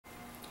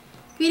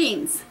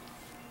Greetings.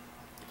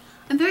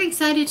 I'm very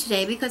excited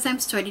today because I'm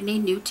starting a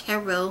new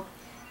tarot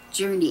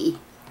journey.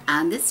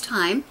 And this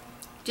time,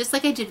 just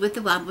like I did with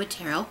the Wildwood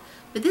Tarot,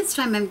 but this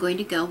time I'm going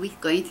to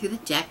going through the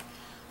deck,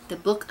 the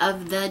Book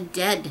of the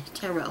Dead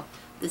Tarot,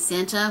 the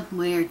Santa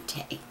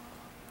Muerte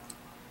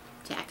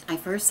deck. I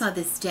first saw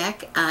this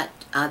deck at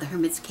the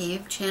Hermit's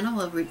Cave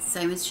channel, over at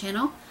Simon's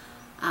channel.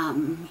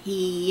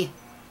 He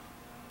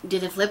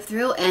did a flip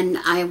through, and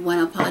I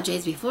want to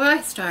apologize before I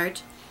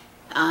start.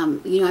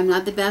 You know, I'm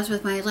not the best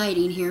with my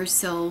lighting here,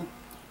 so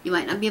you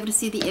might not be able to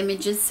see the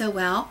images so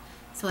well.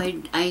 So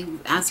I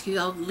ask you,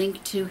 I'll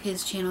link to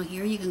his channel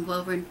here. You can go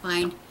over and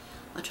find,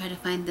 I'll try to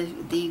find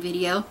the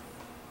video,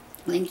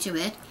 link to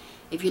it.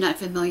 If you're not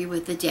familiar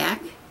with the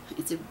deck,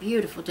 it's a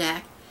beautiful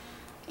deck.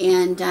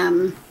 And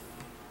I'm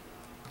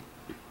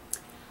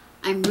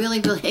really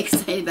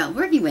excited about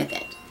working with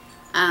it.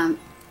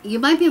 You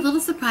might be a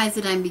little surprised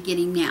that I'm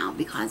beginning now,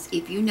 because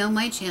if you know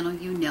my channel,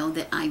 you know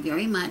that I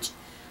very much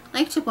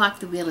like to walk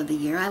the wheel of the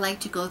year. I like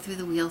to go through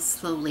the wheel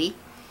slowly,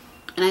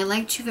 and I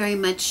like to very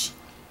much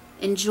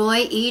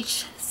enjoy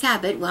each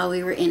Sabbath while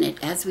we were in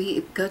it. As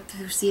we go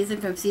through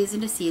season, from season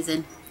to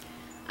season,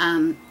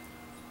 I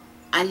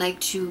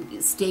like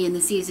to stay in the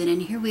season,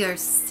 and here we are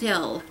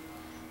still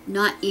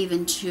not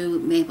even to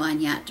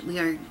Mabon yet. We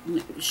are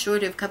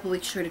short of, a couple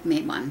weeks short of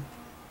Mabon.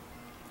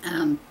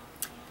 And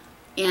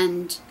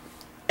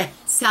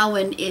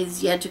Samhain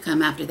is yet to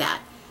come after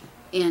that.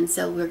 And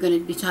so we're going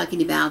to be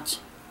talking about,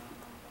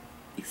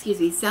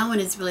 Samhain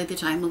is really the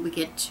time when we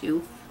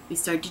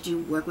start to do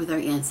work with our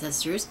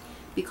ancestors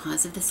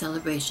because of the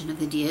celebration of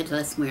the Dia de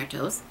los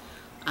Muertos,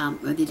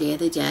 or the Day of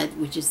the Dead,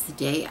 which is the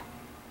day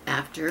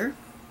after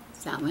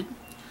Samhain.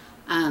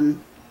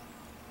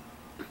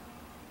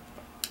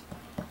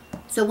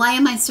 So why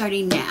am I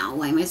starting now?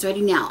 Why am I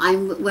starting now?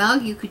 Well,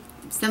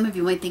 some of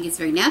you might think it's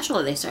very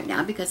natural that I start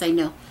now, because I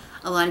know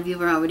a lot of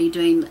you are already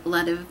doing a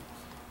lot of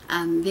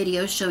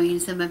videos showing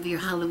some of your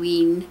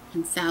Halloween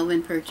and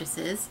Samhain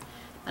purchases.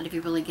 A lot of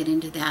you really get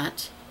into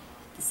that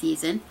this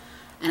season.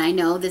 And I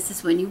know this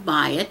is when you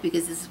buy it,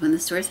 because this is when the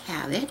stores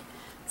have it.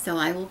 So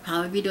I will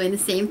probably be doing the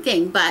same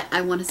thing. But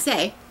I want to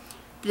say,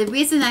 the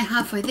reason I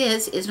have for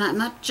this is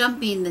not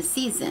jumping the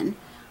season,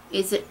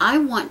 is that I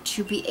want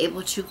to be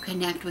able to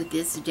connect with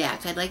this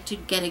deck. I'd like to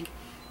get a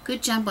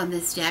good jump on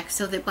this deck,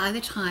 so that by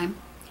the time,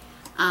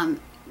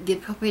 the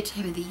appropriate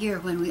time of the year,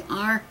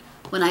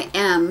 when I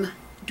am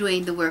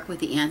doing the work with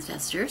the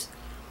ancestors,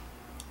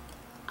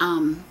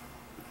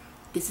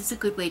 this is a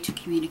good way to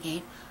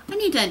communicate. I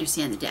need to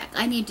understand the deck.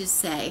 I need to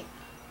say,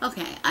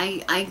 okay,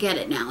 I get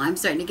it now. I'm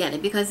starting to get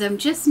it, because I'm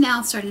just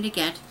now starting to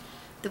get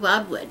the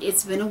Wildwood.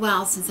 It's been a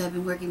while since I've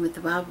been working with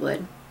the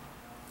Wildwood,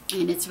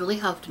 and it's really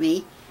helped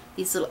me,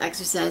 these little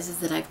exercises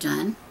that I've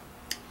done.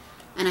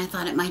 And I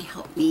thought it might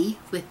help me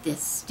with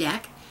this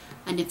deck.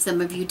 And if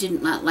some of you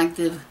didn't like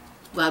the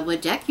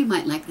Wildwood deck, you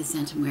might like the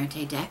Santa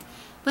Muerte deck.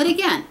 But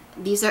again,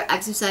 these are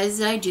exercises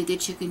that I do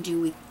that you can do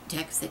with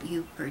decks that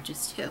you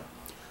purchase too.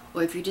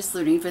 Or if you're just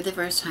learning for the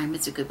first time,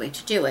 it's a good way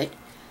to do it.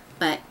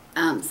 But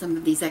some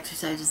of these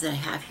exercises that I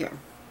have here.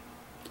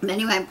 But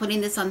anyway, I'm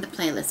putting this on the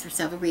playlist for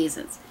several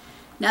reasons.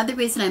 Now, the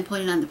reason I'm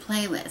putting it on the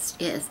playlist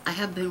is I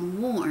have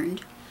been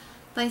warned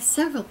by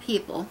several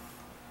people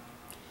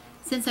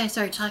since I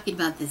started talking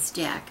about this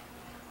deck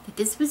that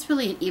this was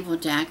really an evil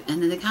deck,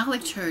 and that the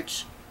Catholic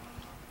Church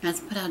has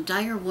put out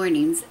dire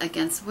warnings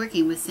against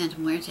working with Santa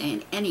Muerte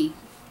in any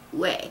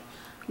way.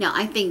 Now,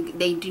 I think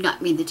they do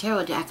not mean the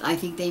tarot deck. I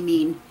think they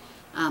mean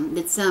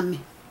that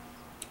some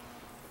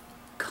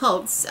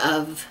cults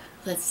of,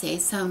 let's say,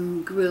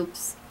 some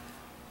groups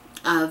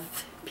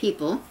of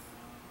people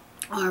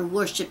are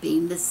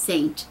worshiping the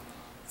saint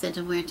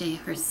Santa Muerte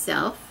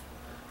herself,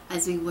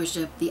 as we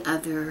worship the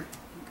other,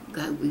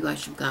 we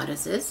worship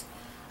goddesses.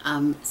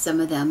 Some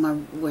of them are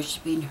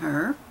worshiping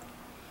her,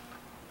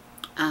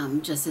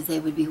 just as they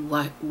would be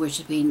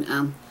worshiping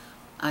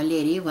Our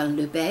Lady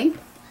Guadalupe.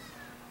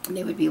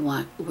 They would be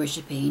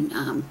worshiping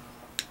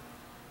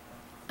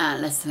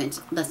La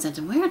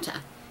Santa Muerte.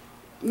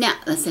 Now,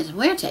 La Santa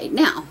Muerte.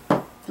 Now,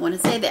 I want to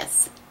say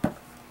this.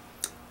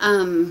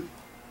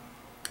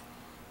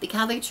 The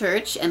Catholic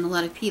Church and a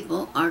lot of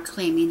people are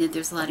claiming that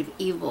there's a lot of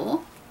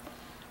evil,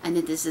 and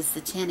that this is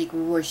satanic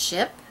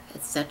worship,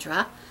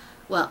 etc.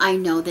 Well, I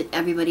know that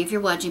everybody, if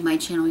you're watching my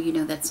channel, you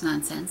know that's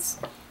nonsense.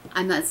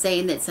 I'm not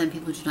saying that some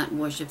people do not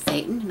worship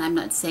Satan, and I'm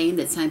not saying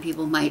that some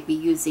people might be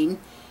using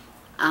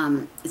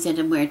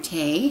Santa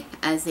Muerte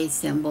as a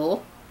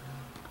symbol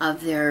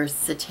of their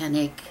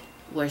satanic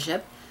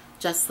worship,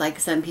 just like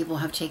some people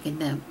have taken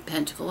the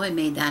pentacle and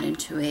made that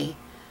into a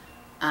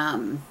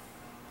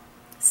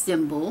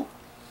symbol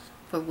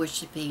for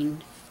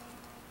worshiping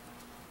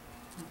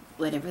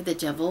whatever, the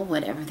devil,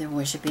 whatever they're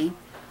worshiping.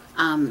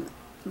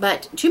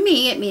 But to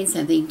me, it means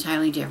something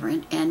entirely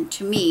different. And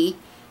to me,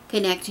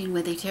 connecting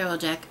with a tarot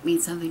deck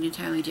means something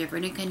entirely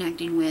different. And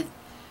connecting with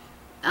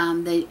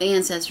the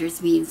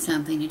ancestors means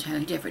something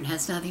entirely different. It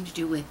has nothing to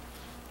do with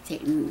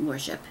Satan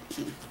worship.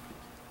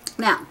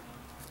 Now,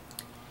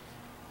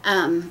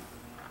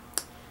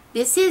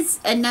 This is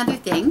another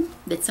thing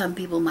that some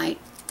people might,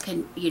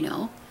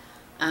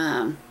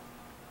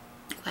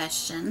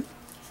 question.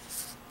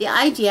 The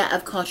idea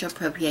of cultural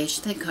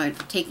appropriation,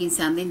 taking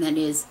something that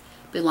is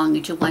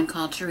belonging to one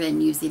culture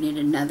and using it in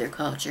another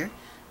culture.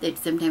 That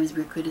sometimes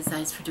we're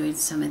criticized for doing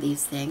some of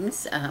these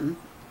things.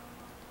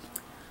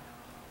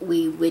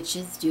 We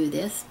witches do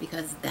this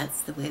because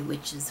that's the way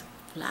witches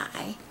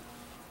fly.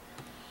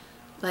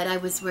 But I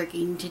was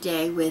working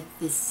today with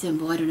this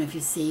symbol. I don't know if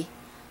you see.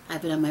 I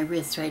have it on my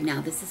wrist right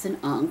now. This is an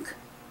Ankh,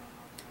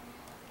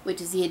 which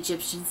is the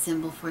Egyptian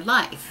symbol for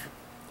life.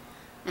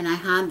 And I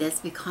had this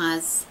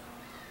because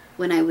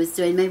when I was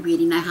doing my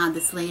reading, I had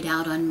this laid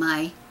out on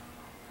my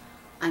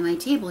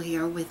table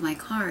here with my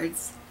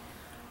cards.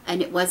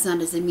 And it was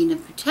not as a means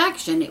of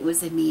protection. It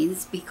was a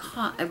means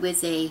because it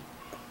was a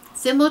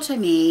symbol to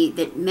me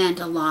that meant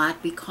a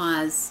lot,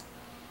 because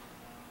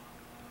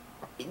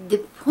the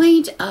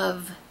point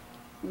of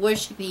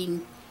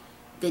worshiping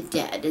the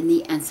dead and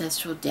the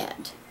ancestral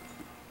dead,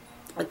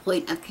 the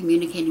point of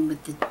communicating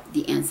with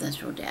the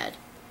ancestral dead,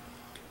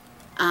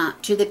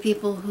 to the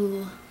people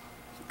who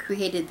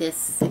created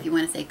this, if you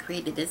want to say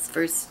created this,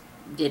 first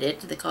did it,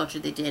 to the culture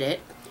that did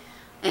it.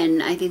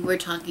 And I think we're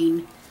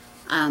talking,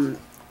 I'm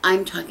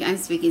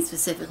speaking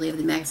specifically of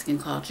the Mexican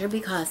culture,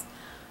 because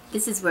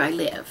this is where I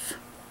live.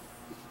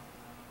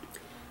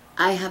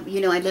 I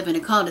live in a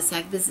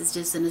cul-de-sac. This is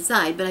just an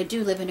aside, but I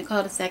do live in a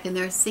cul-de-sac, and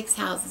there are 6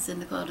 houses in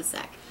the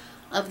cul-de-sac.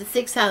 Of the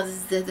 6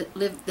 houses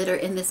that are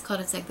in this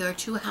cul-de-sac, there are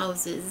 2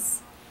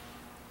 houses.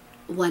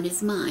 One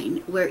is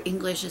mine, where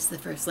English is the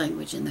first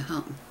language in the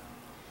home.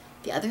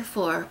 The other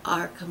 4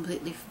 are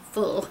completely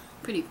full,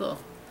 pretty full,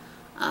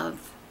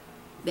 of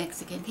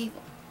Mexican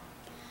people.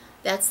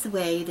 That's the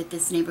way that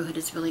this neighborhood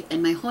is really,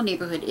 and my whole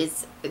neighborhood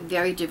is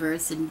very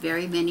diverse and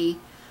very many,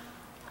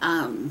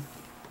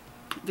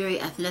 very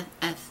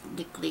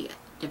ethnically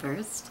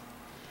diverse.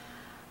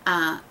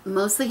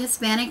 Mostly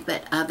Hispanic,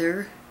 but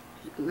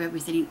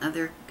representing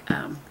other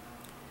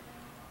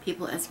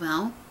people as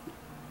well,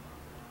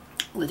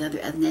 with other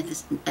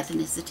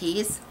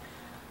ethnicities.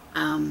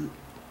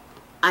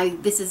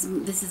 This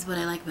is what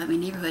I like about my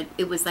neighborhood.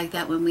 It was like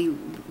that when we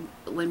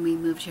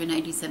moved here in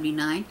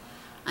 1979.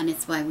 And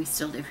it's why we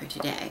still live here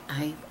today.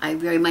 I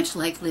very much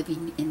like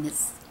living in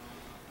this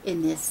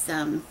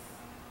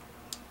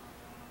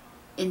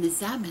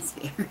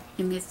atmosphere.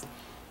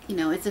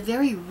 It's a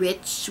very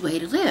rich way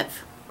to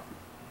live.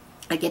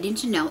 Getting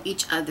to know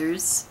each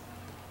other's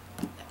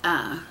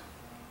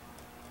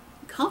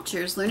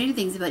cultures, learning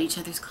things about each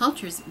other's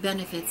cultures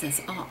benefits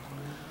us all.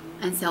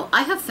 And so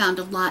I have found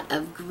a lot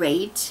of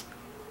great,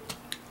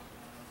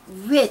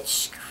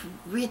 rich,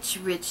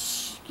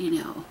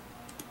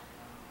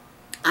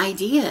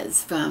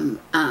 ideas from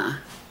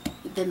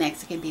the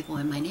Mexican people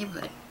in my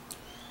neighborhood.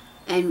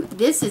 And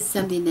this is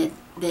something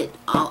that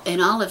in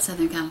all of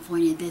Southern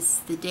California,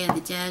 the Day of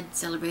the Dead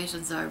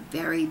celebrations are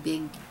very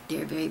big.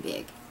 They're very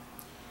big.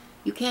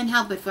 You can't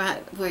help it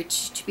for it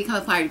to become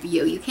a part of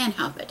you. You can't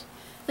help it.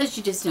 Unless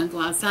you just don't go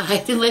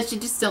outside. Unless you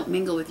just don't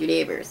mingle with your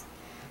neighbors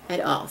at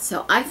all.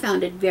 So I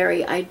found it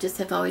I just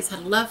have always had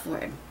a love for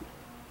it.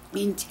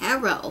 In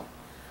tarot,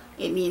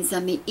 it means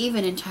something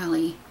even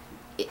entirely,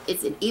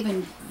 it's an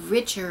even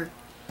richer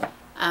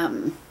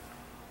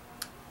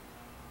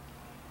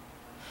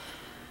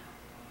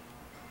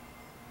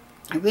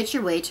a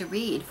richer way to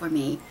read for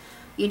me.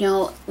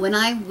 When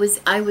I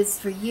was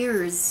for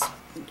years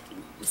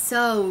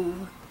so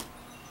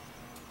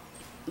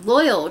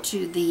loyal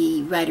to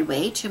the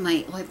Rider-Waite, to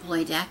my Hoi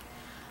Polloi deck,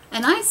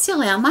 and I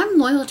still am. I'm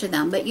loyal to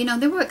them, but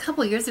there were a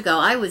couple years ago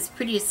I was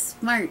pretty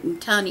smart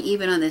and telling you,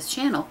 even on this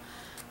channel,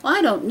 well,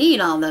 I don't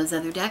need all those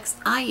other decks.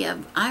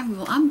 I'm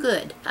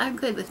good. I'm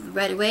good with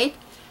Rider-Waite.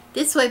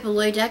 This Hoi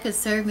Polloi deck has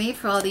served me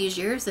for all these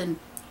years, and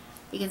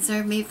it can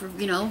serve me for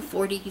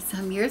 40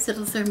 some years.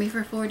 It'll serve me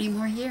for 40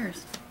 more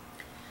years.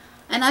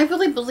 And I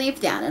really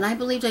believed that, and I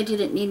believed I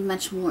didn't need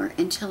much more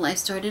until I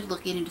started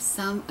looking into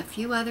a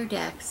few other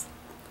decks,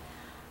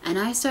 and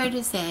I started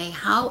to say,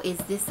 how is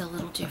this a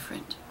little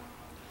different?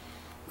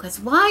 Because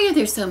why are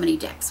there so many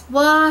decks?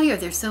 Why are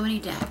there so many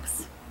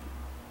decks?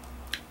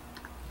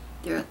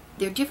 They're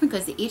different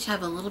because they each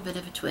have a little bit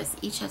of a twist.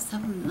 Each has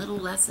some little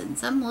lesson,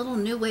 some little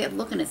new way of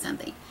looking at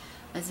something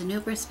as a new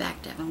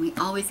perspective, and we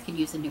always can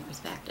use a new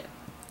perspective.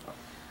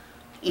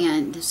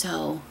 And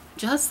so,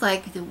 just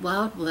like the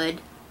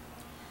Wildwood,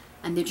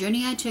 and the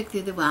journey I took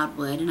through the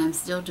Wildwood, and I'm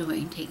still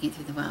taking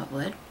through the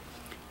Wildwood,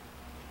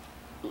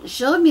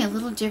 showed me a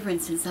little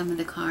difference in some of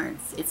the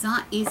cards. It's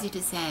not easy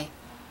to say,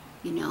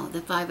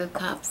 the Five of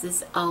Cups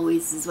is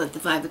what the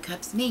Five of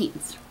Cups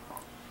means.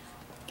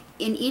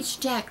 In each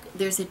deck,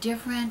 there's a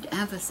different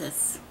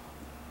emphasis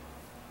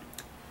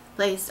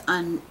placed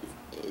on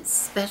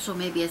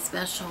maybe a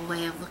special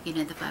way of looking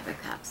at the Five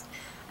of Cups.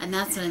 And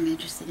that's what I'm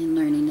interested in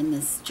learning in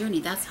this journey.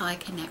 That's how I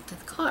connect to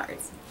the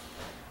cards.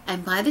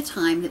 And by the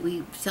time that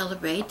we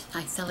celebrate,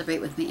 I celebrate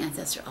with my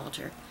ancestor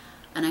altar.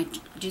 And I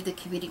do the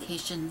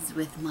communications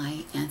with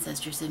my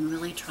ancestors and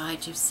really try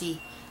to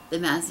see the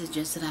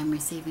messages that I'm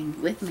receiving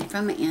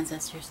from my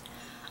ancestors.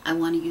 I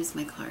want to use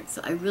my cards.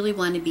 So I really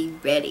want to be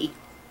ready.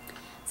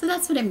 So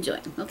that's what I'm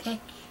doing, okay?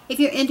 If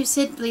you're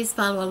interested, please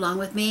follow along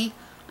with me.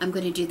 I'm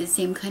going to do the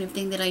same kind of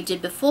thing that I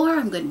did before.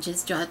 I'm going to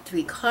just draw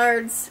 3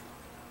 cards.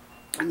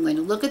 I'm going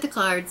to look at the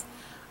cards.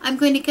 I'm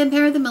going to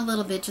compare them a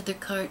little bit to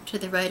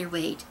the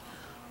Rider-Waite.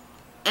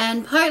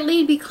 And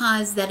partly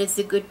because that is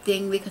a good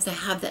thing, because I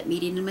have that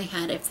meaning in my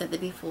head. I've said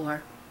that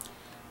before.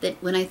 That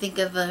when I think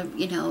of a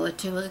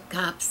 2 of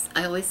cups,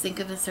 I always think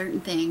of a certain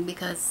thing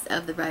because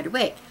of the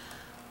Rider-Waite.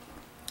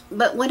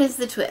 But what is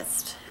the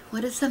twist?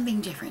 What is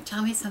something different?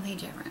 Tell me something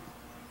different.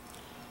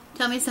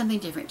 Tell me something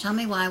different. Tell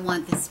me why I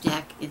want this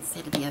deck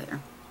instead of the other.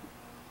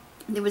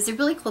 There was a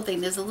really cool thing.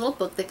 There's a little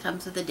book that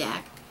comes with the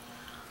deck,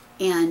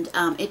 and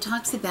it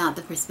talks about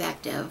the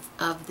perspective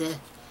of the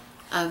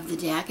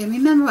deck. And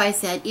remember, I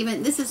said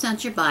even this is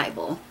not your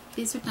Bible.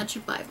 These are not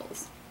your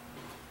Bibles.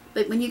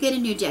 But when you get a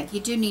new deck,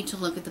 you do need to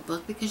look at the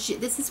book, because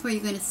this is where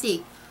you're going to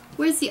see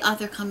where's the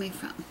author coming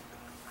from.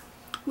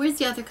 Where's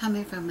the author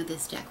coming from with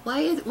this deck?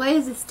 Why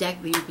is this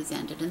deck being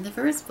presented in the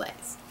first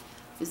place?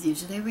 There's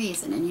usually a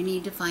reason, and you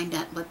need to find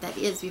out what that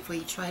is before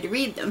you try to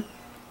read them.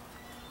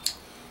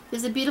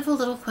 There's a beautiful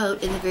little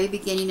quote in the very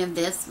beginning of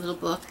this little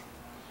book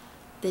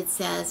that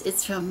says,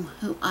 it's from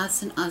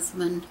Usman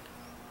Osman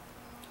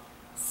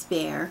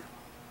Spare,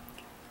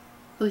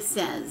 who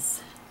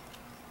says,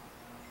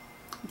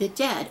 "The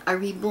dead are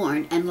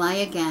reborn and lie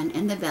again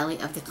in the belly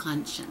of the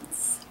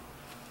conscience."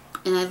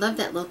 And I love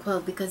that little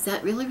quote, because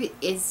that really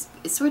is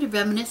sort of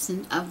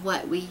reminiscent of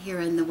what we hear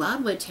in the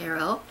Wildwood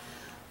Tarot,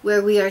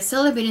 where we are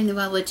celebrating the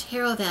Wildwood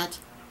Tarot, that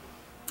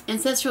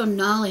ancestral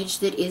knowledge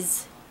that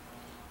is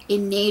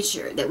in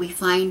nature, that we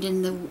find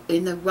in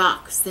the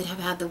rocks that have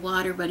had the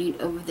water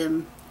running over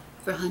them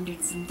for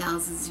hundreds and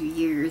thousands of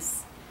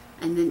years,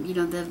 and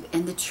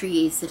then the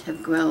trees that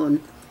have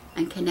grown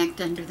and connect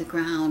under the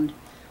ground,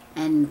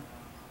 and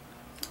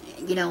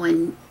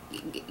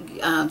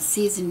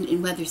season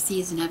and weather,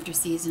 season after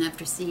season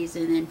after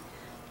season,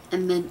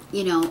 and then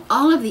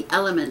all of the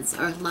elements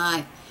are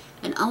alive.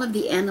 And all of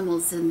the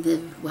animals in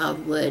the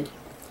wildwood,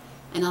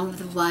 and all of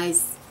the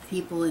wise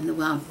people in the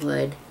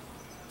wildwood,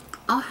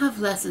 all have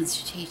lessons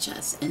to teach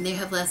us. And they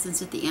have lessons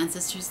that the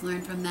ancestors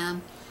learned from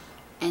them.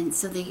 And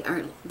so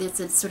there's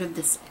a sort of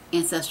this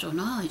ancestral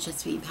knowledge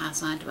that's being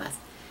passed on to us.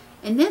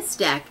 In this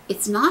deck,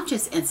 it's not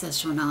just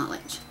ancestral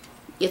knowledge.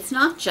 It's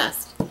not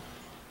just,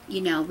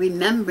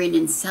 remembering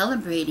and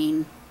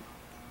celebrating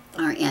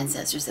our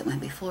ancestors that went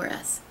before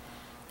us.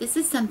 This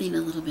is something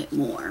a little bit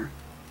more,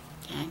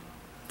 okay?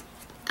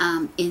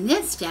 In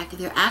this deck,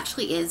 there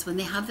actually is, when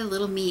they have the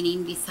little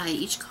meaning beside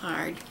each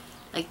card,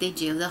 like they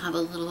do, they'll have a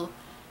little,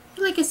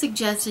 like a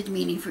suggested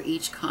meaning for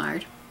each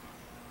card.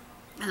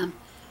 And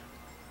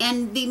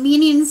the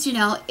meanings,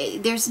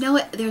 there's no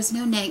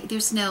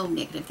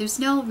negative, there's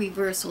no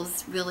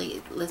reversals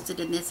really listed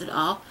in this at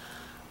all.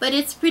 But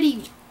it's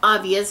pretty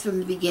obvious from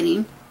the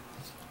beginning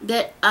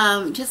that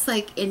just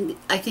like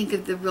I think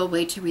of the real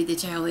way to read the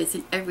tarot is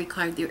in every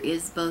card there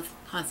is both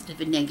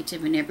positive and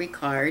negative in every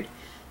card.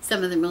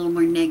 Some of them are a little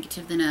more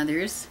negative than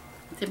others.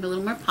 Some are a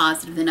little more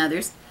positive than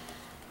others.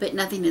 But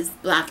nothing is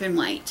black and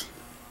white.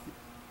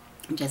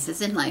 Just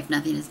as in life,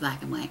 nothing is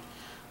black and white.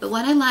 But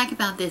what I like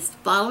about this,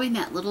 following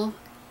that little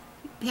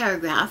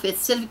paragraph,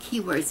 instead of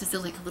keywords, it's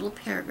like a little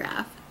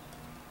paragraph.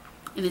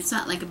 And it's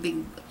not like a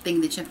big thing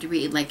that you have to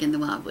read like in the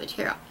Wildwood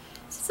Tarot.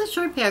 It's just a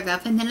short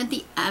paragraph, and then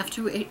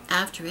after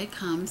it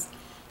comes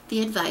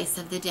the advice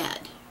of the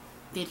dead.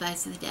 The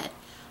advice of the dead.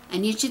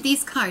 And each of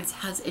these cards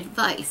has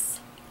advice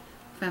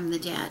from the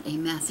dead, a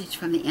message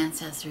from the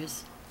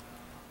ancestors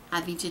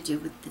having to do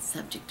with the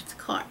subject of the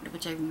card,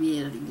 which I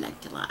really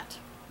liked a lot.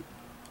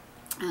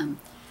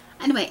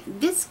 Anyway,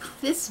 this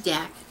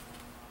deck,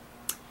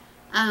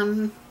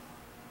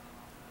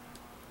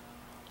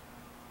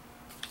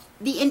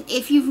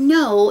 if you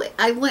know,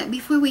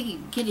 before we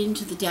get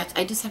into the deck,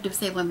 I just have to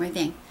say one more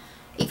thing.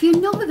 If you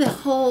know the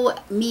whole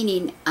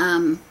meaning,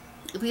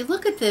 if we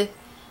look at the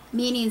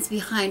meanings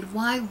behind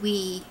why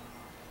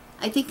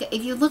I think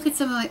if you look at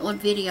some of my old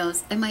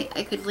videos,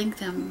 I could link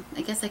them.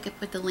 I guess I could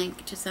put the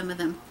link to some of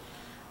them.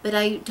 But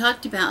I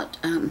talked about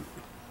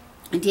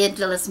Dia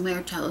de los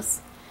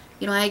Muertos.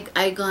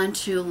 I gone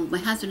to, my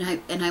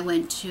husband and I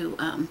went to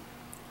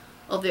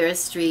Olvera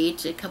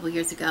Street a couple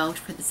years ago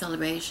for the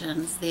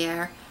celebrations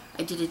there.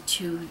 I did a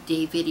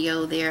 2-day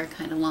video there,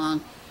 kind of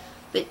long.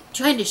 But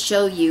trying to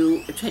show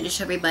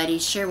everybody,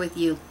 share with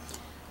you.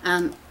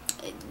 At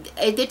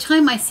the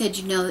time I said,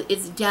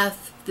 it's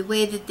death, the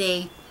way that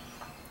they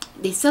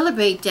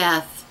celebrate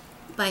death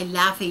by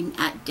laughing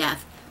at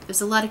death.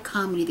 There's a lot of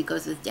comedy that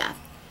goes with death.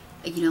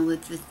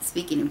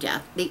 Speaking of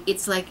death,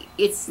 it's like,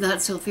 it's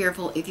not so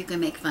fearful if you can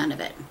make fun of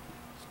it.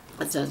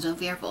 It's not so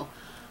fearful.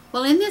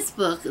 Well, in this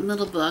book,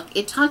 little book,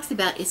 it talks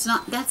about,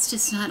 that's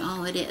just not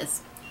all it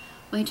is.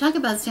 When we talk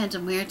about Santa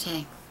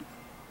Muerte,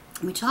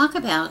 we talk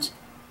about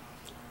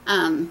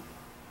the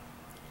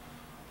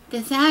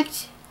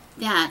fact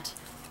that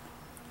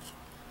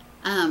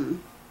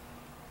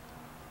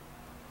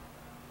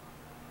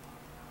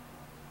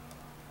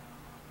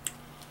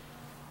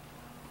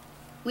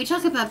we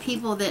talk about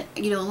people that,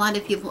 you know, a lot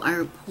of people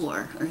are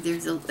poor, or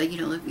there's a, you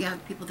know, you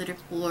have people that are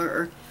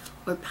poor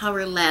or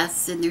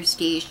powerless in their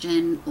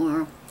station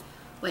or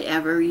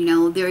whatever, you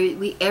know,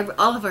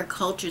 all of our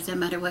cultures, no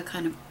matter what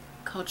kind of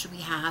culture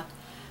we have,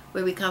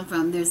 where we come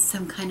from, there's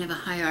some kind of a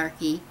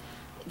hierarchy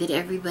that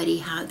everybody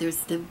has.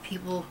 There's the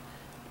people,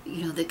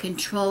 you know, that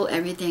control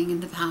everything,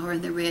 and the power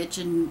and the rich,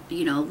 and,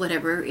 you know,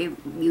 whatever. You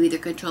either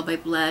control by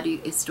blood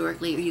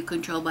historically, or you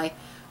control by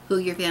who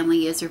your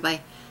family is, or by,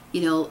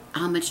 you know,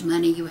 how much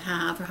money you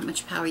have or how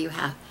much power you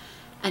have.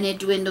 And it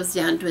dwindles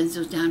down to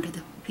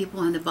the people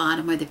on the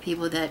bottom, or the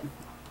people that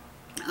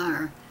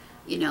are,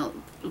 you know,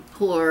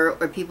 poor,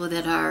 or people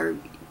that are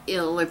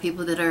ill, or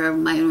people that are a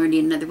minority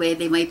in another way.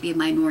 They might be a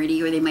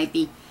minority, or they might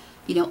be,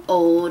 you know,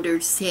 old or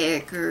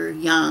sick or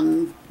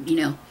young, you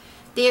know.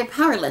 They are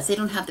powerless. They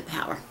don't have the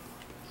power.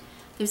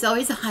 There's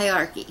always a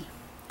hierarchy.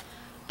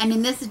 And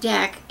in this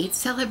deck, it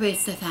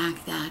celebrates the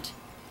fact that,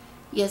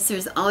 yes,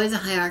 there's always a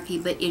hierarchy,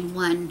 but in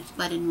one.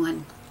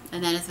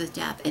 And that is with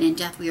death. And in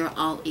death, we are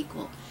all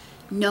equal.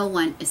 No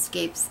one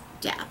escapes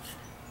death.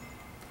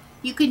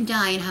 You can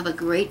die and have a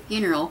great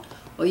funeral,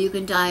 or you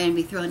can die and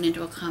be thrown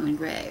into a common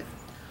grave.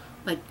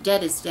 But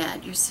dead is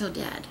dead. You're still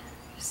dead.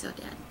 You're still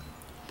dead.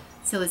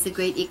 So it's a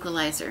great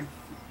equalizer.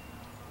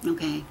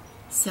 Okay.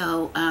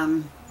 So,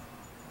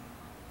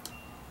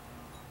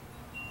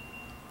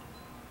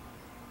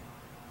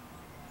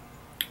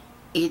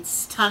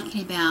 it's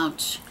talking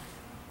about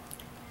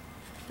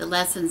the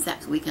lessons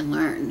that we can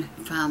learn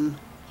from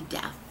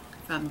death.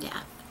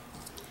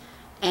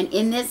 And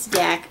in this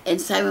deck, and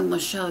Simon will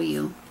show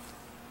you,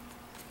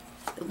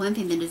 the one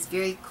thing that is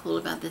very cool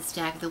about this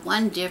deck,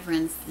 one of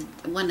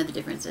the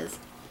differences,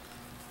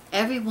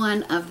 every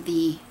one of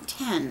the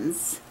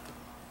tens,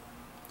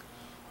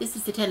 this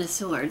is the Ten of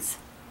Swords,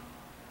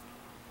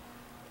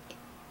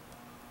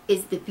 the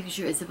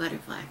picture is a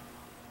butterfly.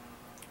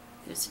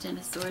 There's the Ten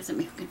of Swords. Let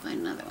me see if I can find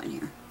another one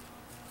here.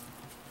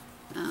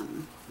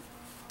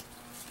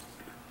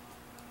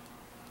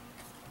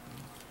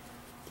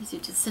 These are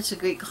just such a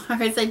great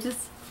cards.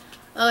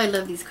 I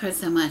love these cards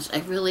so much.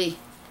 If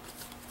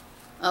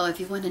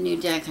you want a new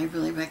deck, I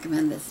really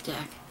recommend this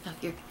deck. Oh,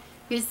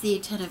 here's the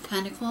Ten of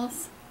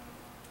Pentacles.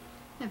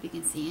 I hope you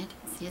can see it.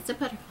 See, it's a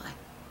butterfly.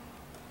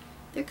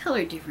 They're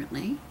colored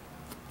differently.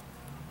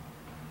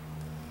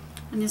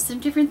 And there's some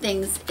different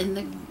things in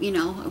the, you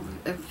know,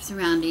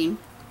 surrounding.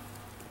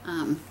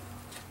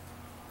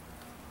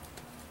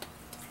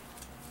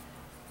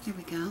 Here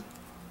we go.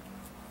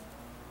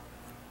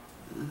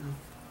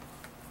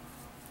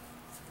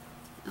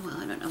 Oh, well,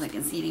 I don't know if I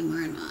can see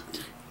anymore or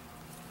not.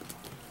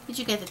 But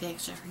you get the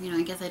picture. You know,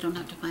 I guess I don't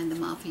have to find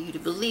them all for you to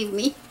believe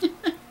me.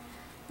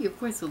 You, of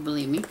course, will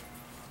believe me.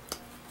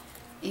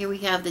 Here we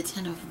have the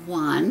Ten of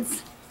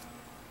Wands.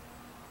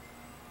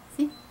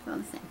 See? They're all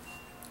the same.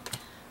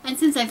 And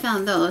since I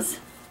found those,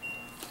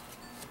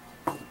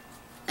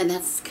 and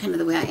that's kind of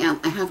the way I am,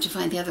 I have to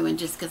find the other one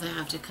just because I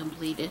have to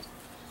complete it.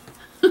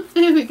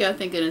 There we go,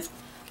 thank goodness.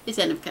 The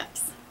Ten of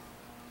Cups.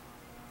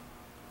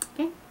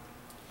 Okay?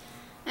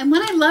 And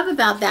what I love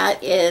about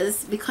that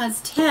is,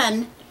 because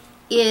 10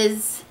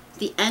 is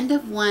the end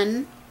of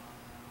one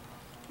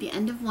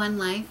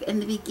life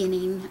and the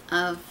beginning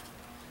of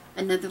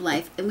another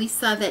life. And we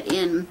saw that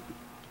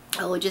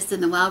just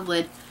in the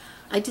Wildwood.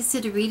 I just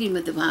did a reading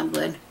with the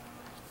Wildwood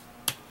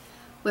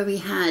where we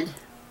had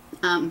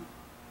the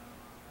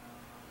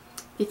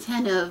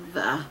Ten of,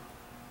 I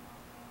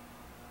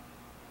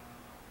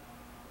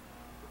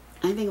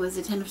think it was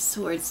the Ten of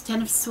Swords.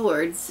 Ten of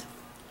Swords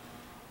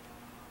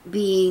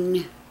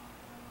being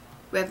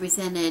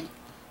represented,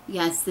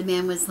 yes, the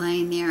man was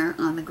lying there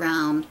on the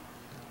ground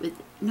with,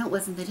 no, it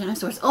wasn't the Ten of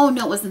Swords. Oh,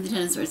 no, it wasn't the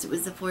Ten of Swords. It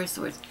was the Four of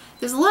Swords.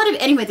 There's a lot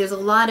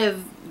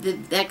of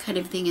that kind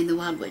of thing in the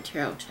Wildwood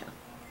Tarot too.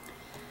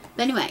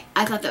 But anyway,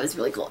 I thought that was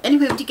really cool.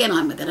 Anyway, to get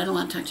on with it, I don't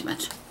want to talk too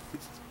much.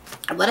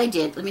 What I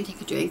did, let me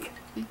take a drink.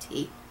 My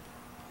tea.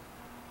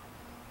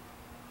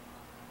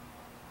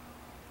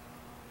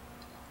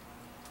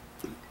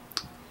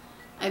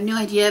 I have no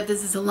idea if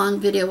this is a long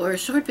video or a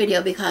short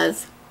video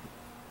because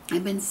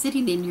I've been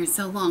sitting in here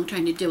so long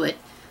trying to do it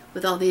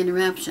with all the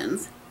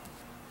interruptions.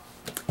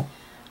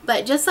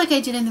 But just like I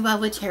did in the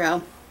Wildwood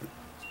Tarot,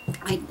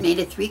 I made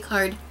a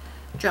 3-card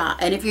draw.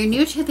 And if you're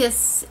new to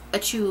this,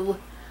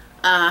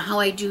 how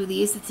I do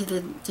these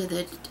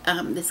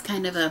this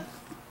kind of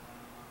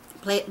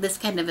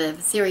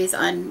a series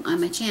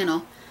on my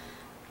channel,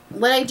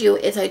 what I do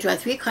is I draw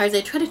 3 cards.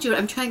 I'm going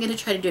to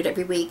try to do it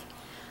every week.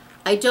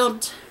 I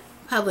don't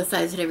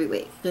publicize it every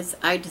week because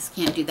I just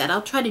can't do that.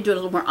 I'll try to do it a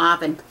little more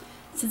often.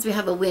 Since we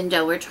have a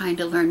window, we're trying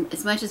to learn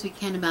as much as we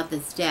can about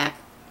this deck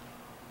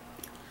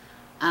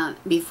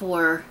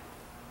before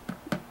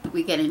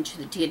we get into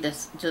the Dia de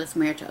los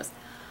Muertos.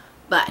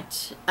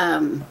 But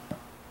I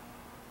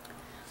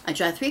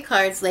draw 3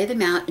 cards, lay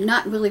them out,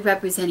 not really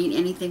representing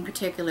anything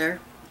particular,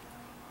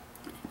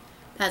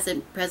 past,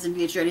 present,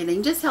 future,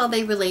 anything, just how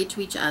they relate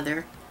to each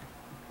other.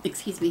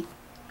 Excuse me.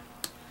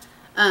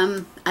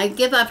 I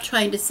give up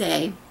trying to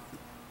say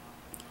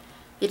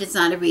It is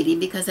not a reading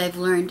because I've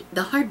learned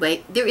the hard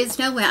way. There is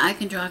no way I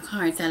can draw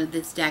cards out of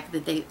this deck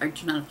that they are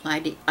do not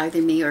apply to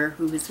either me or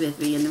who is with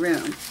me in the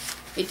room.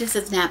 It just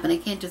doesn't happen. I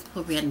can't just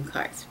pull random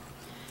cards.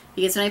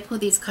 Because when I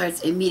pulled these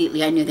cards,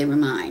 immediately I knew they were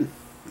mine.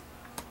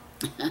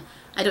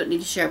 I don't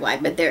need to share why,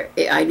 but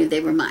I knew they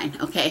were mine,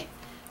 okay?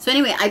 So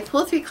anyway, I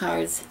pull 3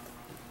 cards,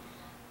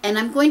 and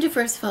I'm going to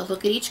first of all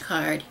look at each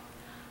card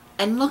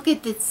and look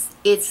at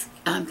its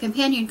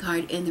companion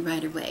card in the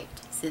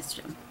Rider-Waite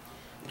system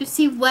to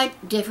see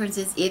what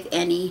differences, if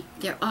any,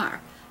 there are,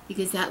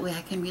 because that way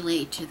I can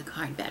relate to the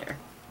card better,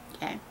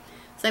 okay?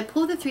 So I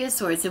pull the 3 of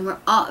Swords, and we're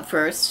all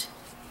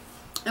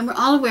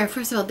aware,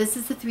 first of all, this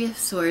is the 3 of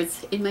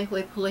Swords in my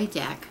Hoi Polloi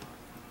deck.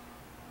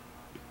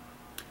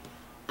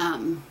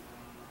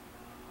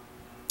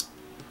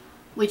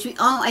 Which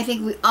I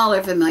think we all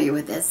are familiar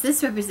with this.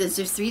 This represents,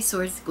 there's 3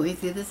 swords going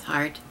through this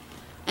heart,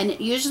 and it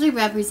usually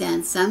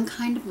represents some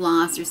kind of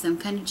loss or some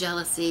kind of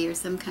jealousy or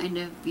some kind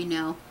of, you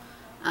know,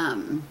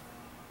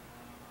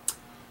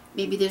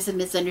 maybe there's a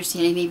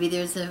misunderstanding, maybe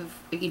there's a,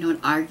 you know, an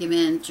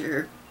argument,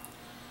 or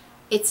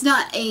it's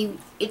not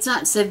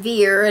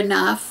severe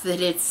enough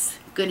that it's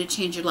going to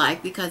change your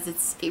life, because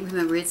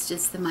remember, it's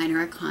just the minor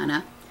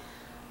arcana,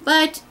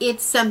 but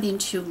it's something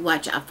to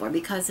watch out for,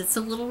 because it's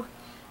a little,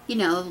 you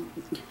know,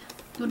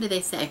 what do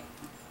they say?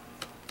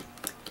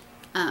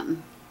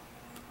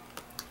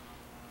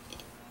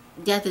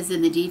 Death is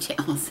in the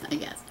details, I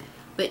guess.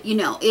 But you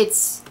know,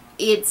 it's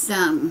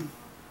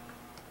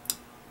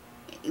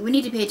we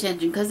need to pay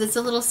attention, because it's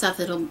a little stuff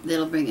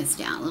that'll bring us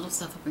down. Little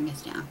stuff will bring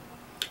us down.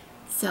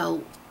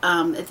 So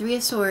the 3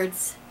 of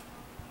Swords.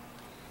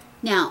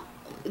 Now,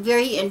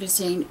 very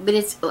interesting, but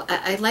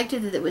I liked it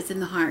that it was in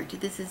the heart.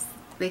 This is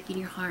breaking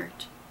your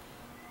heart,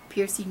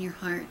 piercing your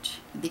heart.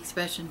 The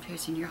expression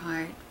piercing your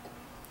heart.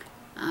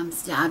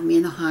 Stabbed me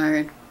in the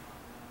heart.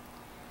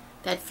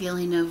 That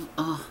feeling of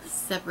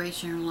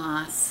separation or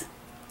loss,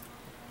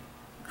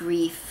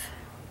 grief.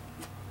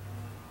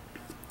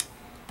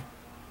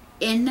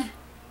 In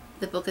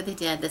the Book of the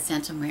Dead, the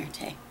Santa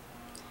Muerte,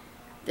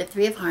 the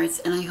 3 of Hearts,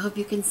 and I hope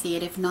you can see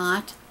it. If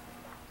not,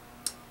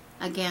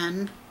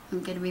 again, I'm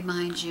going to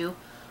remind you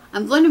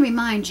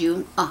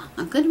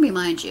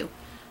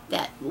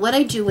that what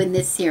I do in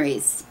this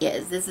series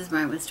this is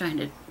where I was trying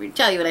to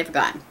tell you what I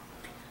forgot.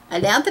 I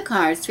lay out the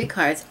cards, 3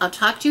 cards. I'll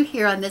talk to you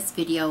here on this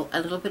video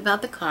a little bit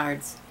about the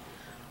cards.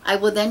 I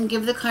will then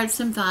give the cards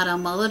some thought. I'll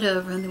mull it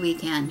over on the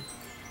weekend.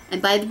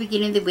 And by the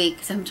beginning of the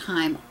week,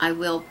 sometime, I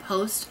will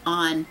post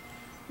on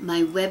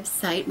my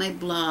website, my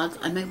blog,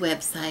 on my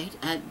website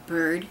at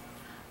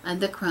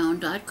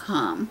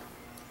birdandthecrone.com.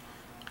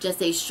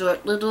 Just a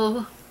short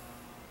little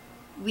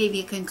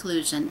review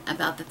conclusion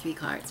about the 3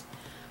 cards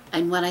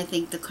and what I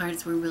think the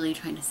cards were really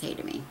trying to say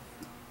to me.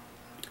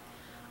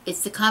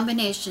 It's the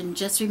combination.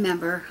 Just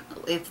remember,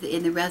 if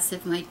in the rest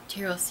of my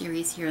tarot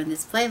series here on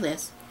this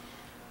playlist,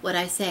 what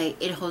I say,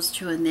 it holds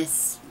true in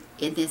this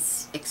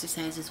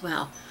exercise as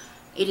well.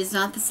 It is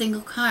not the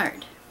single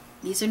card.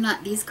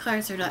 These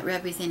cards are not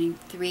representing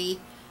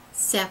 3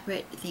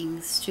 separate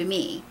things to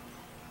me.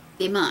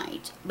 They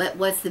might, but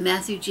what the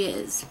message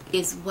is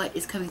what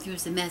is coming through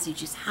as the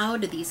message is how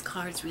do these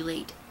cards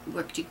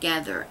work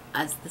together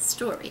as the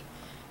story.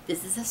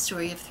 This is a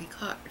story of 3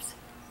 cards.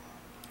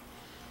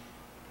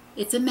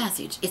 It's a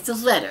message. It's a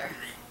letter.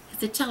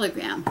 It's a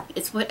telegram.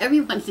 It's whatever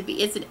you want it to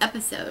be. It's an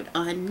episode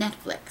on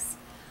Netflix.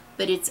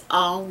 But it's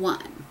all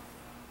one.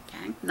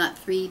 Okay? Not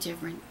 3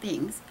 different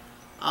things.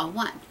 All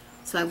one.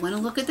 So I want to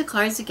look at the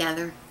cards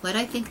together, what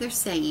I think they're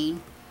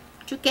saying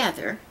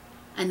together,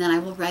 and then I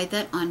will write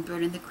that on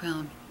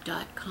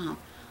birdandthecrone.com.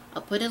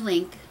 I'll put a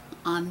link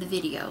on the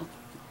video.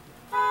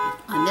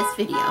 On this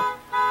video.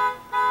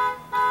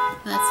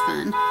 That's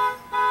fun.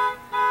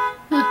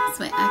 Oh, it's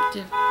my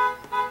active...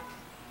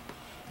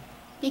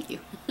 Thank you.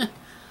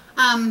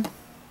 I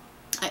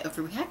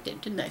overreacted,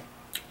 didn't I?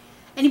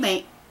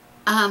 Anyway,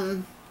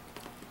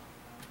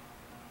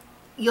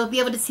 you'll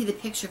be able to see the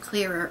picture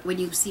clearer when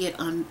you see it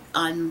on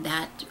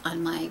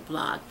my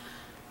blog.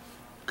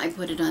 I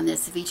put it on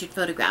this featured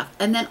photograph,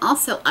 and then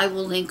also I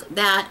will link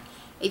that.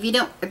 If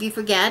you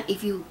forget,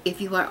 if you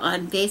are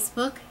on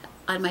Facebook,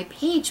 on my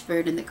page,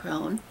 Bird and the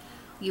Crone,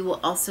 you will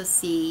also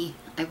see.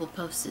 I will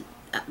post it.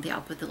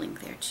 I'll put the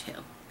link there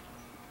too.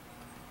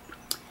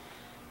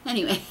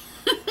 Anyway.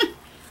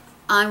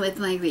 On with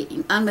my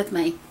reading, on with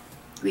my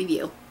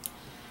review.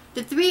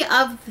 The 3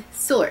 of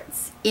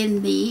Swords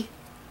in the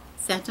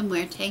Santa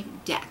Muerte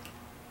deck.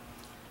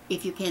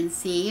 If you can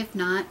see, if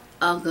not,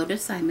 I'll go to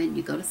Simon.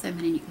 You go to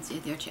Simon and you can see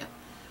it there too.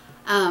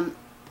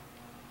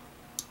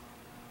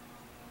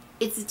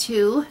 It's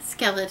 2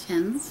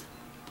 skeletons.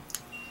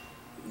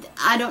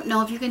 I don't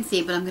know if you can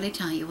see, but I'm going to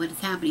tell you what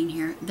is happening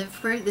here. The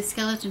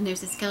skeleton,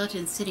 there's a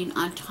skeleton sitting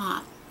on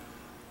top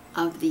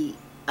of the...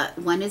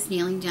 one is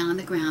kneeling down on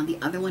the ground. The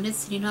other one is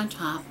sitting on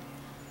top.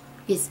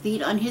 His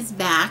feet on his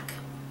back.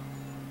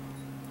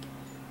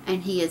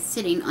 And he is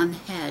sitting on the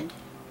head.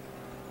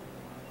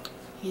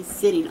 He's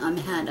sitting on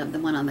the head of the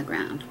one on the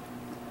ground.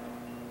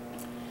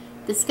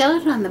 The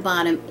skeleton on the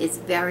bottom is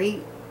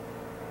very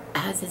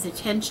has his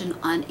attention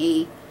on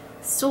a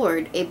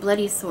sword, a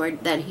bloody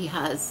sword that he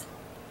has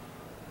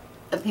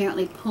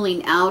apparently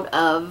pulling out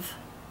of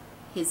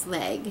his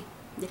leg.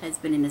 It has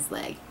been in his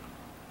leg.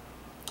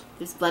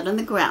 There's blood on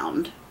the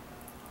ground,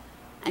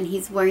 and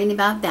he's worrying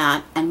about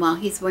that. And while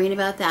he's worrying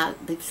about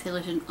that, the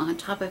skeleton on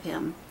top of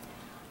him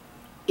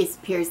is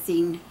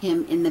piercing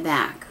him in the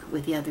back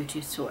with the other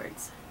two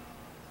swords.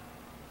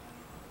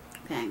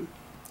 Okay.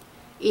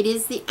 It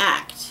is the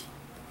act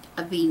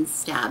of being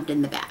stabbed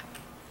in the back.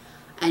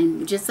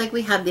 And just like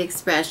we have the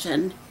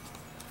expression,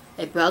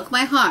 it broke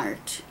my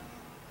heart.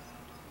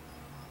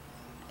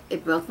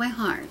 It broke my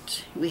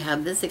heart. We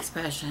have this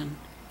expression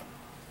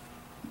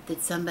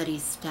that somebody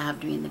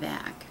stabbed me in the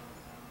back.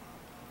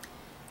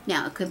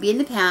 Now, it could be in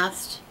the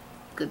past,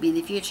 it could be in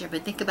the future,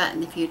 but think about it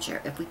in the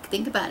future. If we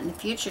think about it in the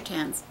future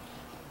tense,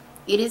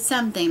 it is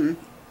something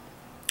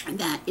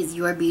that is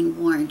you're being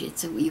warned.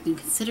 It's you can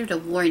consider it a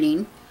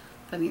warning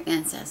from your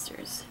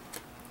ancestors.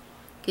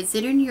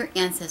 Considering your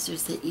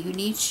ancestors that you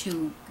need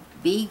to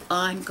be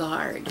on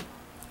guard.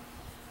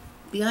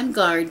 Be on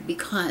guard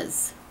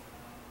because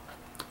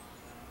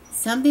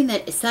some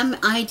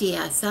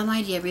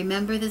idea,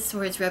 remember the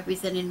swords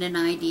representing an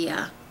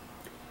idea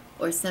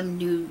or some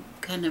new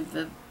kind of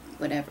a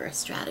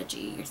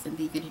strategy or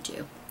something you're going to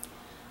do.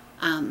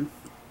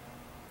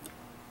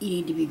 You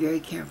need to be very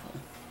careful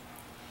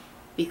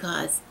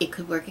because it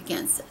could work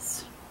against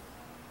us.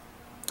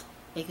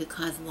 It could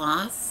cause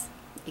loss,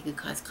 it could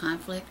cause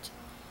conflict,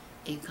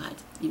 it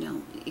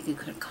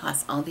could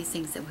cause all these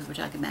things that we were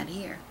talking about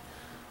here.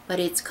 But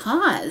it's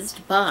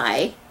caused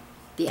by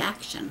the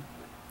action.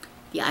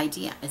 The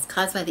idea. It's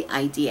caused by the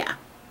idea.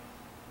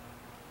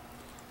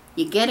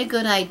 You get a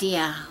good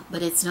idea,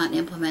 but it's not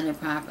implemented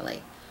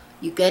properly.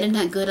 You get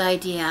a good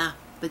idea,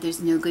 but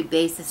there's no good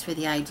basis for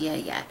the idea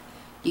yet.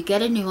 You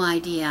get a new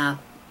idea,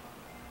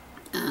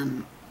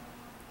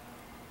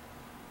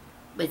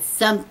 but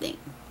something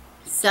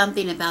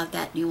about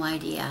that new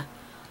idea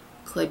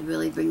could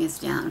really bring us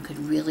down, could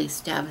really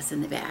stab us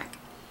in the back.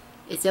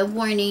 It's a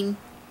warning,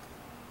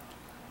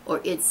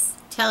 or it's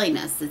telling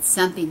us that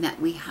something that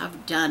we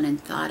have done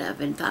and thought of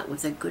and thought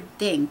was a good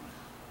thing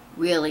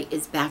really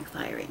is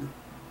backfiring.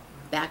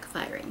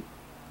 Backfiring.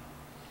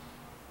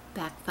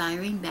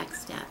 Backfiring,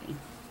 backstabbing.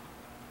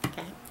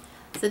 Okay?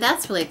 So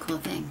that's really a cool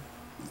thing.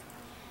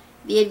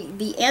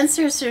 The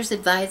ancestors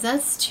advise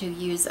us to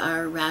use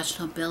our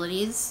rational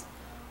abilities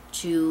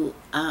to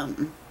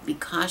be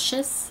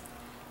cautious,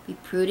 be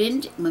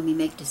prudent when we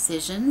make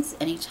decisions,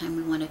 anytime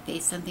we want to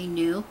face something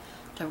new,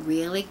 to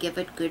really give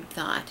it good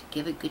thought,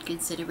 give it good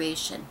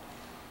consideration.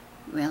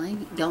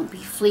 Really, don't be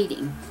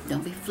fleeting.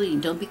 Don't be fleeting.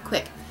 Don't be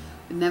quick.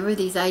 Remember,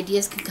 these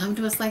ideas can come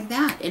to us like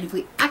that, and if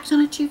we act on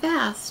it too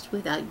fast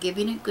without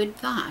giving it good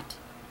thought,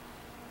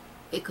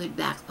 it could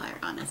backfire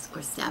on us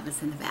or stab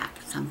us in the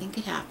back. Something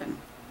could happen.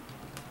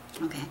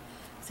 Okay,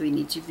 so we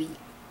need to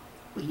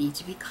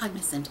be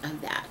cognizant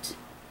of that.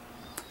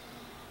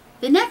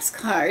 The next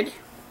card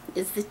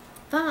is the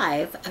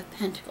Five of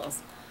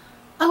Pentacles.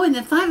 Oh, and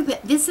the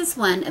this is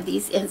one of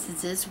these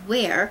instances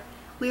where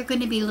we're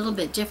going to be a little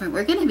bit different.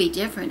 We're going to be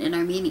different in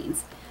our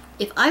meanings.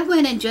 If I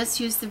went and just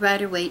used the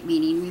Rider-Waite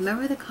meaning,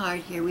 remember the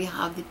card here, we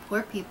have the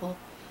poor people,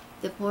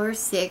 the poor,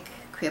 sick,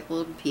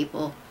 crippled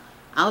people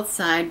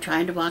outside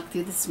trying to walk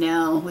through the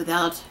snow with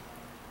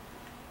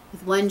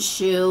one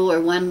shoe or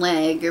one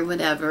leg or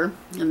whatever,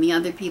 and the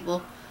other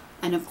people,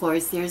 and of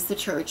course there's the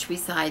church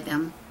beside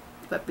them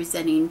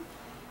representing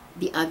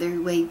the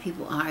other way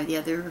people are, the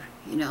other,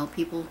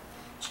 people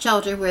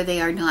shelter where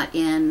they are not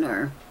in,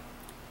 or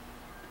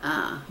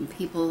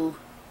people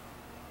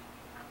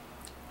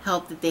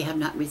help that they have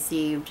not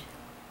received,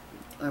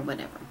 or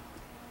whatever.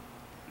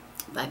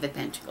 Five of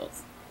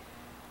Pentacles.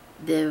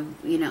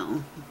 Being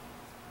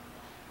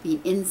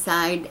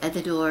inside at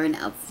the door and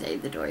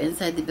outside the door,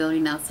 inside the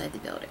building, outside the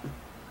building,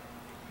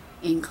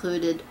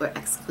 included or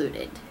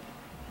excluded,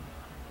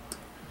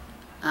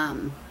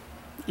 in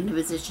the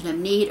position of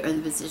need or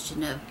the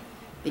position of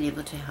being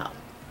able to help.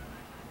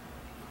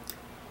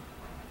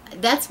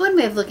 That's one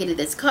way of looking at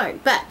this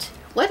card. But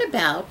what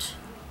about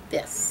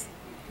this?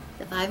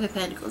 The Five of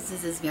Pentacles.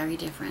 This is very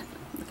different.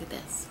 Look at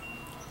this.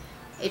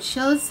 It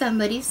shows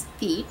somebody's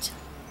feet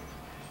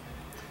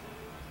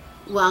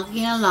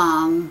walking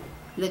along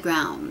the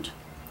ground,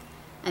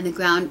 and the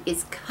ground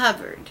is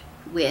covered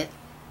with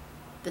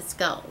the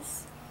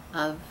skulls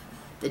of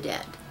the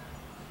dead.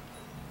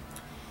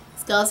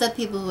 Skulls of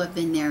people who have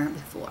been there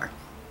before.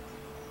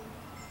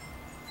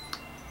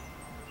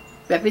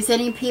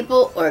 Representing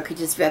people, or it could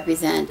just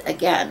represent,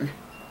 again,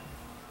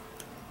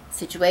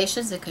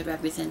 situations. It could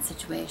represent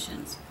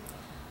situations.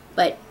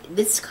 But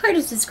this card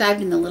is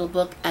described in the little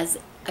book as,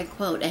 I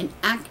quote, an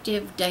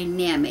active,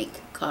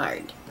 dynamic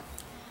card.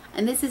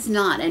 And this is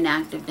not an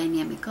active,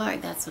 dynamic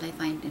card. That's what I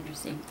find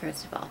interesting,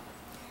 first of all.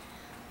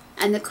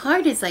 And the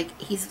card is like,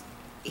 he's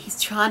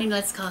trotting,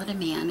 let's call it a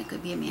man. It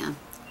could be a man.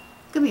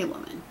 It could be a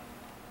woman.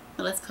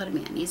 But let's call it a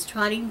man. He's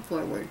trotting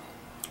forward.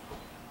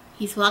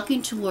 He's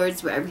walking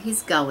towards wherever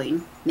he's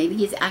going. Maybe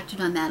he's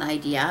acted on that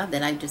idea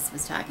that I just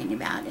was talking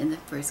about in the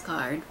first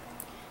card.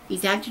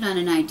 He's acting on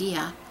an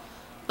idea,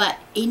 but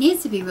he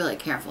needs to be really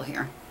careful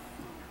here.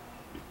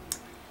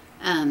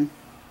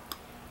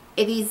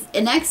 If he's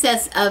in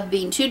excess of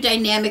being too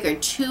dynamic or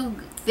too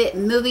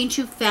moving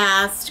too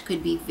fast,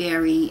 could be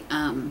very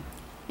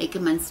make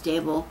him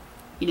unstable.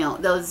 You know,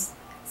 those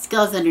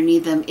skulls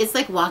underneath them. It's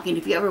like walking.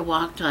 If you ever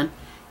walked on,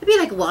 it'd be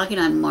like walking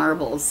on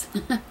marbles.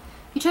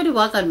 You try to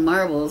walk on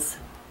marbles,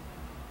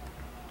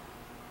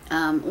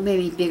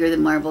 maybe bigger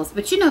than marbles,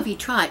 but you know, if you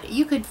tried,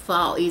 you could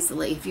fall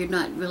easily if you're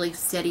not really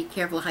steady,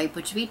 careful how you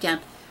put your feet down.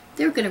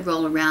 They're going to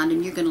roll around,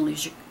 and you're going to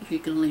lose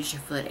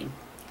your footing.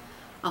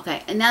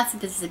 Okay, and that's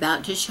what this is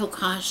about. Just show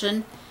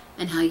caution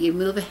and how you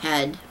move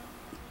ahead.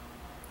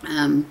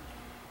 And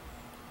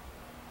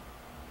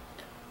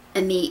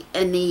the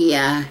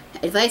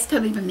advice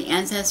coming from the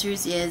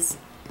ancestors is,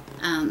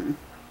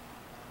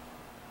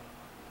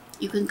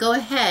 you can go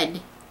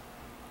ahead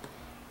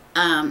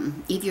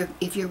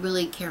if you're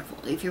really careful.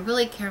 If you're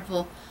really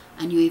careful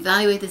and you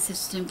evaluate the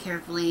system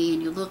carefully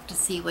and you look to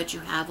see what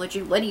you have,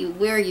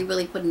 where are you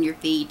really putting your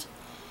feet?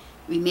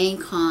 Remain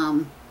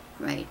calm,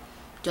 right?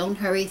 Don't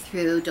hurry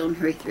through. Don't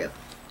hurry through.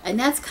 And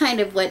that's kind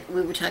of what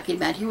we were talking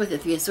about here with the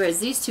Three of Swords.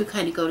 These two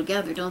kind of go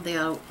together, don't they?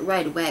 All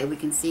right away, we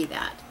can see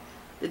that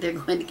they're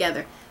going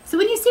together. So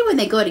when you see when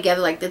they go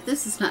together like that,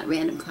 this is not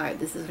random card.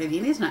 This is what I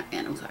mean. These are not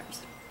random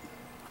cards.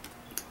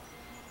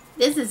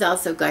 This is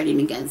also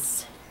guarding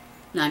against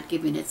not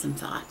giving it some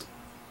thought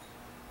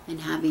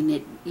and having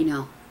it, you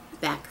know,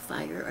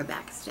 backfire or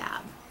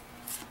backstab.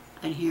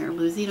 And here,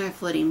 losing our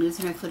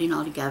footing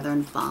altogether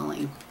and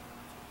falling.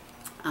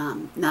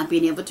 Not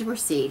being able to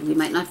proceed. We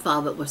might not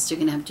fall, but we're still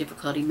going to have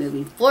difficulty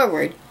moving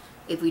forward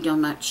if we don't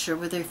not sure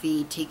with our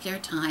feet. Take our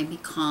time, be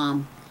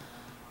calm,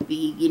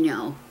 be, you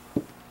know,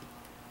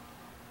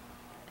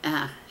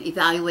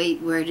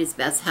 evaluate where it is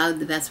best, how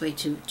the best way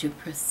to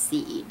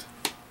proceed.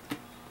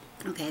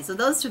 Okay, so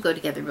those two go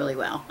together really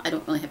well. I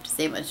don't really have to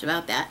say much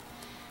about that.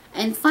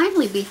 And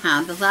finally, we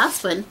have the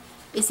last one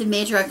is a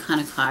Major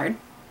Arcana card,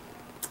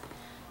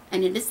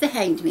 and it is the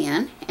Hanged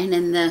Man. And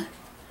in the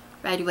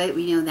Rider-Waite,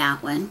 we know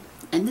that one.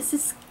 And this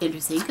is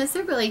interesting because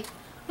they're really,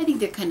 I think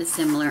they're kind of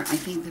similar. I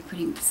think they're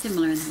pretty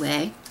similar in the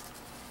way.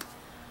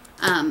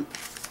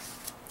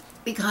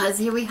 Because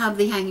here we have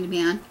the Hanged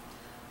Man,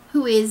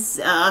 who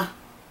is,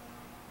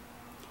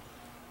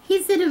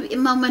 he's in a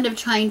moment of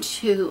trying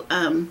to,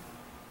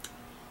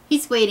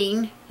 he's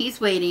waiting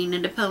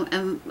and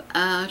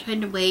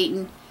trying to wait,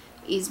 and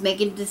he's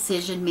making a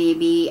decision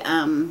maybe.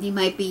 He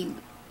might be,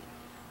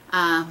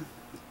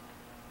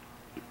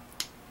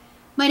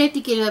 might have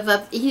to give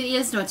up. He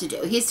doesn't know what to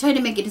do. He's trying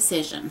to make a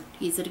decision.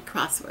 He's at a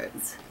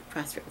crossroads.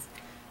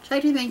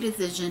 Trying to make a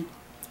decision.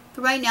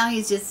 But right now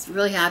he's just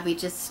really happy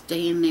just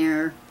staying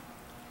there,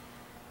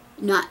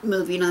 not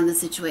moving on the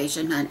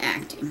situation, not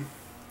acting.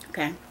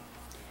 Okay?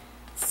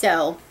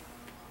 So,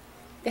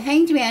 the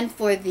Hanged Man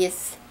for the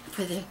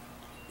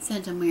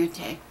Santa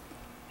Muerte.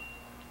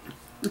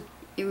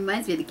 It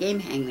reminds me of the game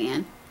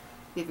Hangman.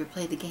 Have you ever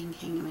played the game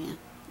Hangman?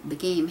 The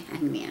game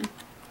Hangman.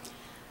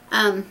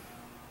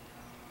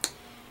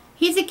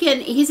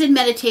 He's in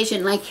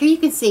meditation. Like here you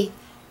can see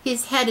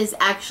his head is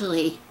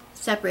actually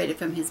separated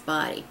from his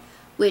body,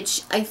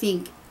 which I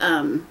think,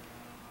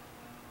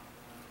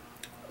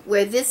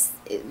 where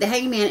the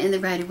Hangman in the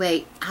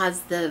Rider-Waite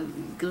has the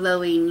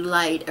glowing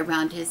light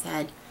around his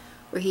head,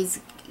 where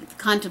he's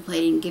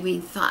contemplating,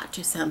 giving thought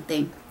to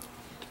something.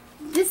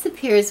 This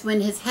appears when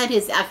his head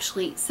is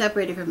actually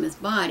separated from his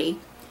body.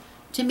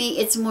 To me,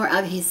 it's more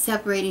of he's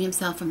separating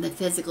himself from the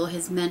physical,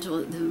 his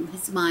mental,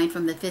 his mind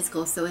from the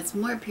physical. So it's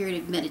more a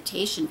period of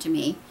meditation to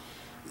me,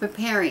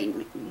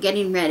 preparing,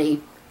 getting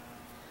ready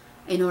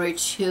in order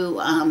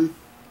to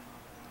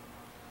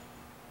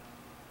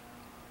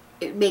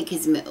make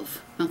his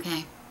move,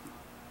 okay?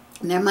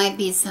 And there might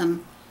be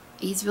some,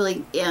 he's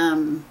really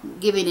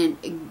giving it,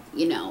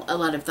 you know, a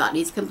lot of thought.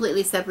 He's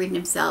completely separating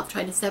himself,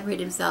 trying to separate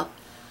himself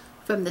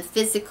from the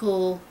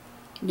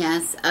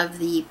physicalness of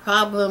the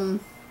problem,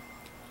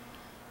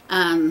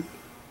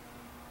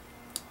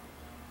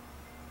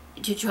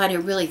 to try to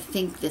really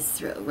think this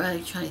through,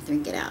 really try to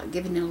think it out,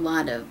 giving it a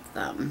lot of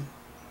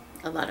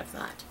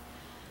thought.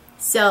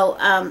 So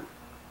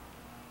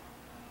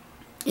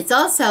it's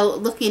also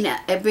looking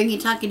at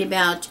talking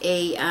about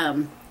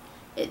a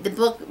the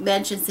book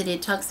mentions that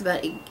it talks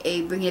about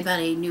bringing about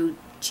a new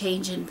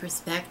change in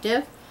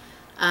perspective,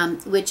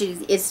 which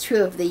is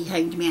true of the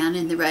Hanged Man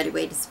and the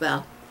Rider-Waite as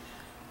well.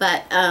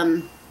 But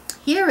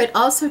here it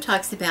also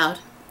talks about,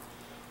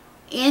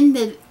 in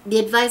the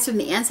advice from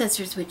the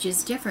ancestors, which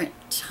is different,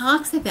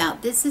 talks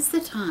about this is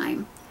the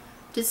time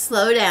to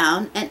slow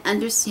down and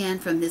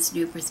understand from this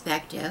new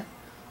perspective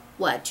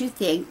what you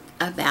think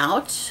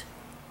about,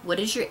 what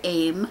is your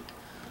aim,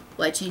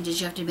 what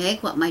changes you have to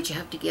make, what might you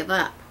have to give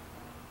up.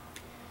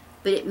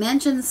 But it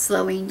mentions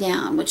slowing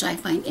down, which I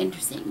find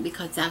interesting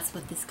because that's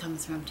what this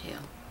comes from too.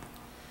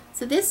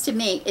 So this to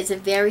me is a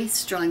very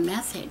strong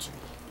message.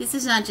 This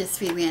is not just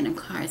 3 random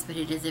cards, but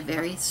it is a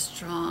very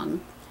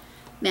strong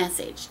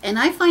message. And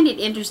I find it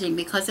interesting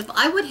because if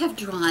I would have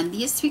drawn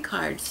these 3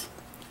 cards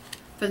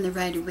from the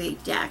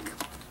Rider-Waite deck,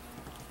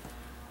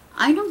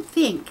 I don't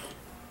think,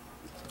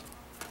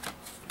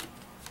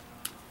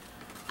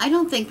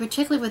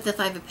 particularly with the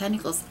Five of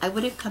Pentacles, I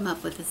would have come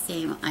up with the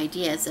same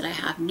ideas that I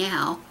have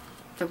now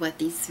for what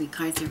these three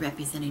cards are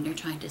representing or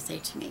trying to say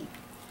to me.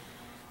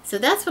 So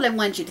that's what I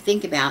want you to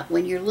think about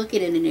when you're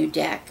looking at a new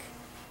deck.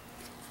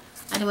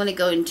 I don't want to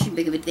go into too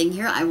big of a thing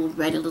here. I will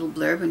write a little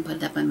blurb and put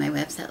it up on my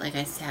website, like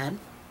I said,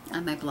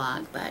 on my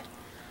blog. But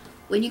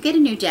when you get a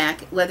new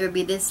deck, whether it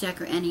be this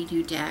deck or any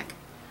new deck,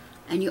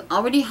 and you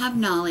already have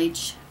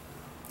knowledge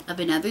of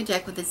another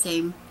deck with the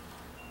same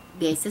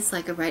basis,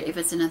 like if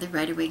it's another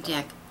Rider-Waite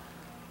deck,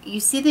 you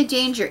see the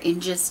danger in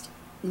just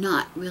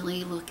not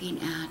really looking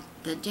at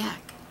the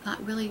deck,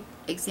 not really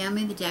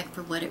examining the deck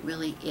for what it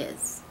really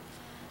is.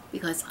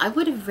 Because I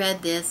would have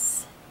read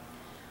this,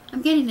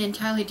 I'm getting an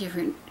entirely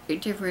different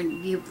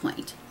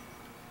viewpoint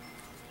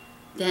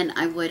than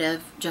I would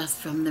have just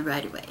from the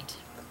Rider-Waite.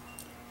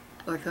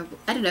 Or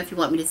I don't know if you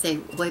want me to say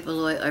Hoi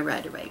Polloi or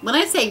Rider-Waite. When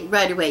I say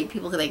Rider-Waite,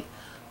 people can think,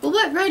 well,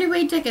 what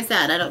Rider-Waite deck is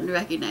that? I don't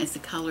recognize the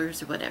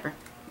colors or whatever.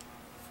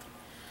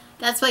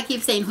 That's why I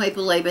keep saying Hoi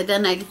Polloi, but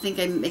then I think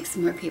I'm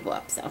mixing more people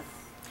up. So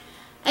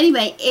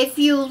anyway, if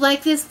you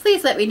like this,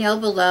 please let me know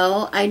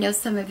below. I know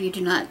some of you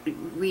do not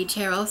read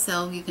tarot,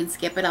 so you can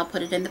skip it. I'll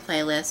put it in the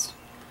playlist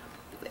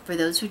for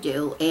those who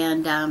do.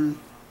 And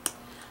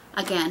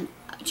again,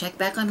 check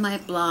back on my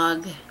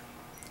blog.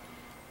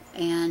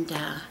 And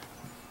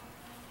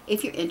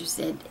if you're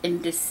interested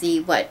in to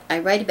see what I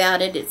write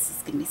about it,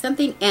 it's going to be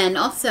something. And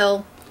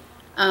also,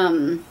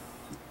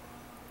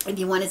 if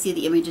you want to see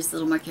the images a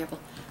little more careful,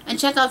 and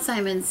check out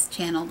Simon's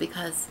channel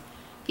because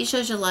he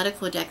shows you a lot of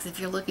cool decks. If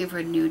you're looking for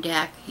a new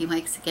deck, you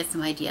might get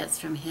some ideas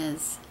from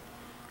his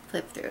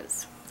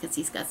flip-throughs because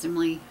he's got some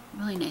really,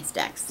 really nice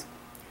decks.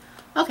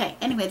 Okay,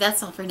 anyway,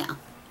 that's all for now.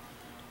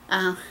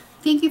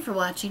 Thank you for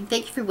watching.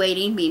 Thank you for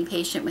waiting, being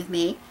patient with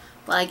me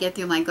while I get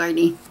through my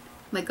gardening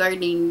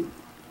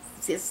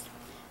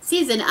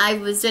season. I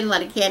was doing a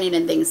lot of canning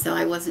and things, so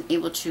I wasn't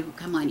able to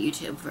come on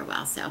YouTube for a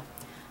while, so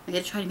I'm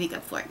going to try to make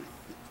up for it.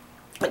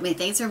 Anyway,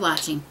 thanks for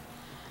watching.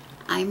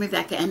 I'm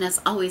Rebecca, and as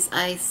always,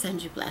 I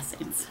send you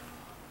blessings.